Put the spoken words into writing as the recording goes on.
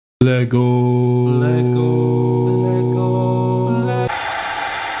Lego.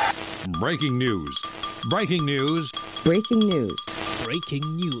 Breaking news. Breaking news. Breaking news. Breaking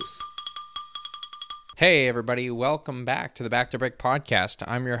news. Hey everybody, welcome back to the Back to Brick podcast.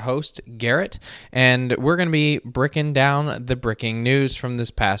 I'm your host, Garrett, and we're going to be breaking down the breaking news from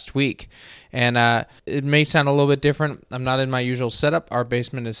this past week. And it may sound a little bit different. I'm not in my usual setup. Our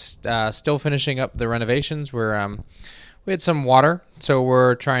basement is still finishing up the renovations. We had some water, so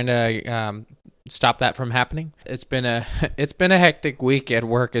we're trying to stop that from happening. It's been a hectic week at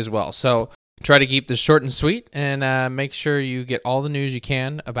work as well. So try to keep this short and sweet and make sure you get all the news you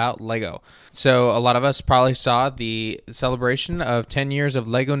can about Lego. So a lot of us probably saw the celebration of 10 years of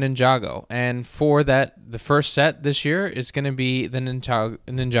Lego Ninjago. And for that, the first set this year is going to be the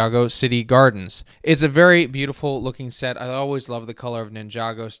Ninjago City Gardens. It's a very beautiful looking set. I always love the color of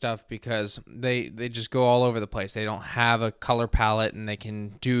Ninjago stuff because they just go all over the place. They don't have a color palette and they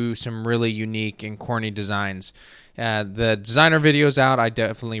can do some really unique and corny designs. The designer video's out. I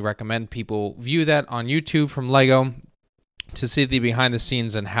definitely recommend people view that on YouTube from Lego to see the behind the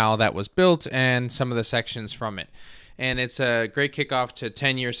scenes and how that was built and some of the sections from it. And it's a great kickoff to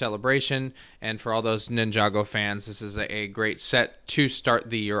 10-year celebration. And for all those Ninjago fans, this is a great set to start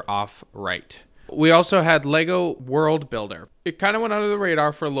the year off right. We also had Lego World Builder. It kind of went under the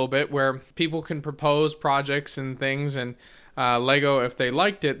radar for a little bit where people can propose projects and things, and Lego, if they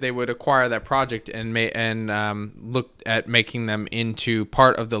liked it, they would acquire that project and look at making them into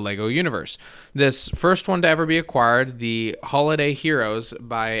part of the Lego universe. This first one to ever be acquired, the Holiday Heroes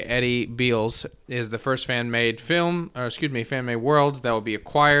by Eddie Beals, is the first fan-made world that will be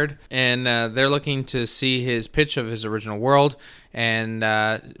acquired, and they're looking to see his pitch of his original world and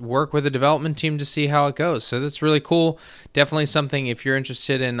work with the development team to see how it goes. So that's really cool. Definitely something if you're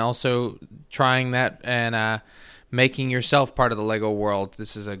interested in also trying that and making yourself part of the Lego world.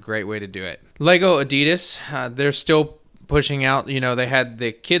 This is a great way to do it. Lego Adidas, they're still pushing out, they had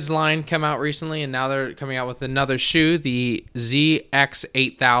the kids line come out recently, and now they're coming out with another shoe, the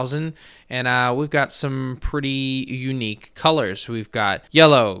ZX8000, and we've got some pretty unique colors. We've got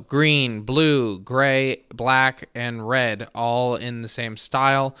yellow, green, blue, gray, black, and red, all in the same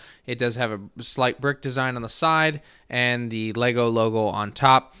style. It does have a slight brick design on the side and the Lego logo on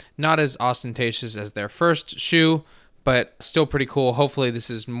top. Not as ostentatious as their first shoe, but still pretty cool. Hopefully this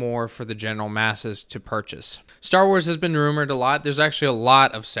is more for the general masses to purchase. Star Wars has been rumored a lot. There's actually a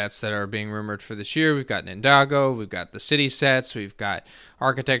lot of sets that are being rumored for this year. We've got Ninjago, we've got the city sets, we've got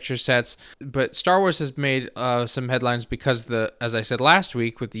architecture sets. But Star Wars has made some headlines because, as I said last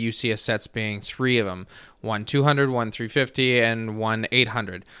week, with the UCS sets being three of them. One 200, one 350, and one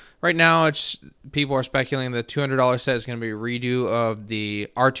 800. Right now, people are speculating the $200 set is going to be a redo of the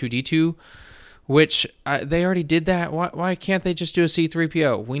R2-D2, which they already did that. Why can't they just do a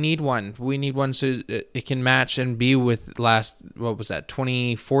C-3PO? We need one. We need one so it can match and be with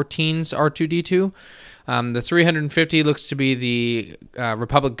 2014's R2-D2. The 350 looks to be the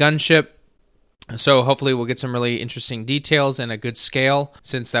Republic gunship. So hopefully we'll get some really interesting details and a good scale,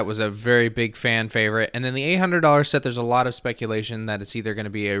 since that was a very big fan favorite. And then the $800 set, there's a lot of speculation that it's either going to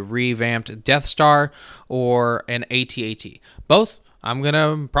be a revamped Death Star or an AT-AT. Both I'm going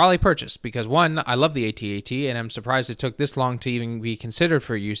to probably purchase because, one, I love the AT-AT, and I'm surprised it took this long to even be considered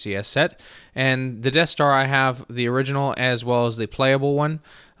for a UCS set. And the Death Star, I have the original as well as the playable one.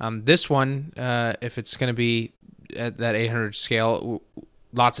 This one, if it's going to be at that 800 scale,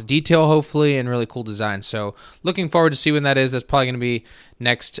 lots of detail, hopefully, and really cool design. So looking forward to see when that is. That's probably going to be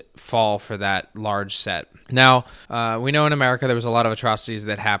next fall for that large set. Now, we know in America there was a lot of atrocities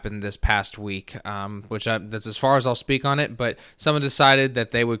that happened this past week, that's as far as I'll speak on it, but someone decided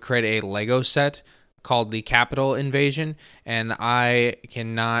that they would create a Lego set called the Capitol Invasion, and I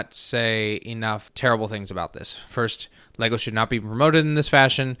cannot say enough terrible things about this. First, Lego should not be promoted in this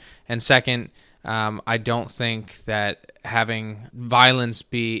fashion, and second, I don't think that having violence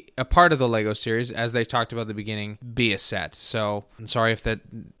be a part of the Lego series, as they talked about at the beginning, be a set. So I'm sorry if that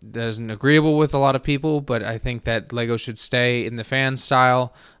isn't agreeable with a lot of people, but I think that Lego should stay in the fan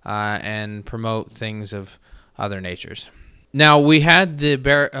style and promote things of other natures. Now, we had the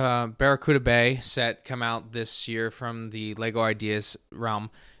Barracuda Bay set come out this year from the Lego Ideas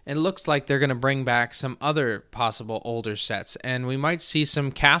realm. It looks like they're going to bring back some other possible older sets, and we might see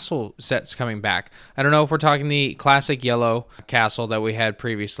some castle sets coming back. I don't know if we're talking the classic yellow castle that we had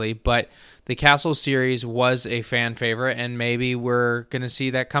previously, but the castle series was a fan favorite, and maybe we're going to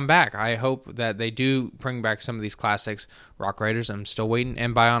see that come back. I hope that they do bring back some of these classics. Rock Raiders, I'm still waiting,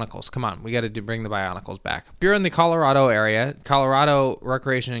 and Bionicles. Come on, we got to bring the Bionicles back. If you're in the Colorado area, Colorado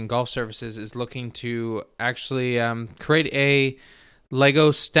Recreation and Golf Services is looking to actually create a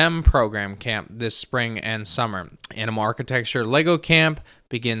Lego STEM program camp this spring and summer. Animal Architecture Lego Camp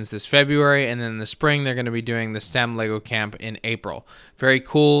begins this February, and then in the spring they're going to be doing the STEM Lego Camp in April. Very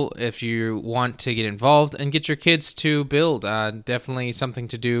cool if you want to get involved and get your kids to build. Definitely something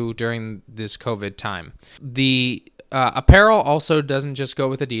to do during this COVID time. The apparel also doesn't just go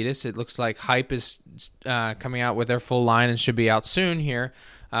with Adidas. It looks like Hype is coming out with their full line and should be out soon here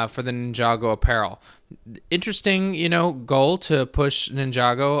for the Ninjago apparel. Interesting, goal to push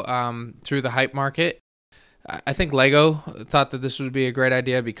Ninjago through the Hype market. I think Lego thought that this would be a great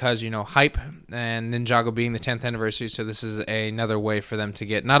idea because, Hype and Ninjago being the 10th anniversary, so this is another way for them to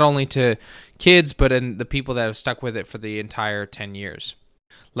get not only to kids, but in the people that have stuck with it for the entire 10 years.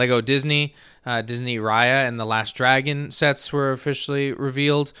 Lego Disney, Disney Raya and The Last Dragon sets were officially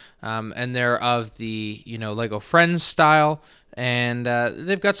revealed, and they're of the, Lego Friends style. And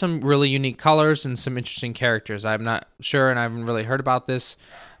they've got some really unique colors and some interesting characters. I'm not sure, and I haven't really heard about this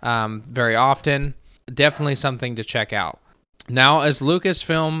very often. Definitely something to check out. Now, as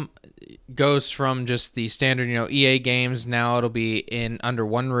Lucasfilm goes from just the standard, EA games, now it'll be in under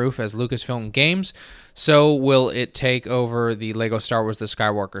one roof as Lucasfilm Games. So will it take over the Lego Star Wars The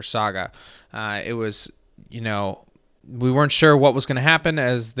Skywalker Saga? It was, we weren't sure what was going to happen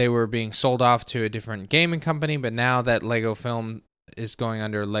as they were being sold off to a different gaming company, but now that Lucasfilm is going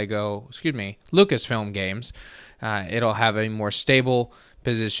under Lucasfilm Games, it'll have a more stable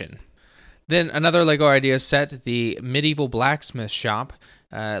position. Then another Lego idea set, the Medieval Blacksmith Shop.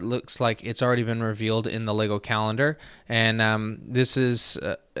 It looks like it's already been revealed in the Lego calendar, and this is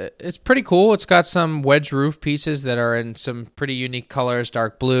it's pretty cool. It's got some wedge roof pieces that are in some pretty unique colors,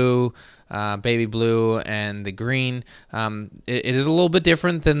 dark blue, baby blue, and the green. It is a little bit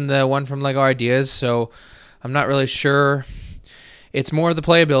different than the one from Lego Ideas, so I'm not really sure. It's more of the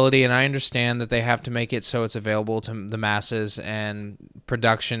playability, and I understand that they have to make it so it's available to the masses and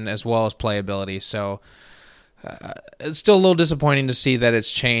production as well as playability. So it's still a little disappointing to see that it's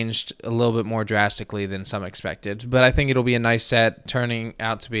changed a little bit more drastically than some expected. But I think it'll be a nice set, turning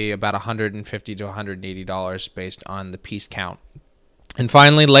out to be about $150 to $180 based on the piece count. And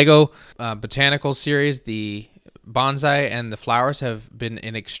finally, Lego Botanical Series, the bonsai and the flowers have been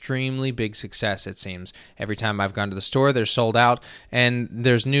an extremely big success, it seems. Every time I've gone to the store, they're sold out, and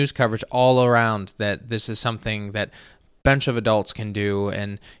there's news coverage all around that this is something that a bunch of adults can do.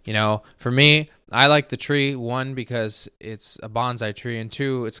 And, for me, I like the tree, one, because it's a bonsai tree, and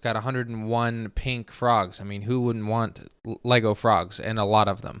two, it's got 101 pink frogs. I mean, who wouldn't want Lego frogs, and a lot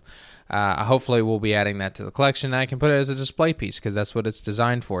of them? Hopefully we'll be adding that to the collection, and I can put it as a display piece because that's what it's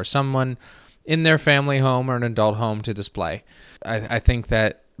designed for. Someone in their family home or an adult home to display. I think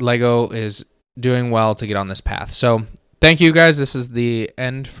that Lego is doing well to get on this path. So thank you guys. This is the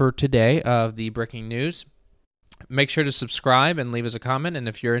end for today of the Bricking News. Make sure to subscribe and leave us a comment. And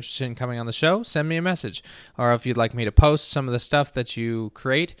if you're interested in coming on the show, send me a message. Or if you'd like me to post some of the stuff that you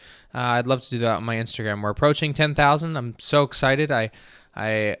create, I'd love to do that on my Instagram. We're approaching 10,000. I'm so excited.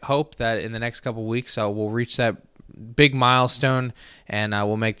 I hope that in the next couple weeks we'll reach that big milestone, and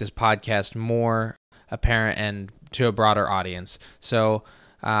we'll make this podcast more apparent and to a broader audience. So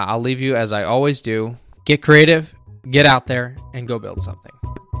I'll leave you as I always do. Get creative, get out there, and go build something.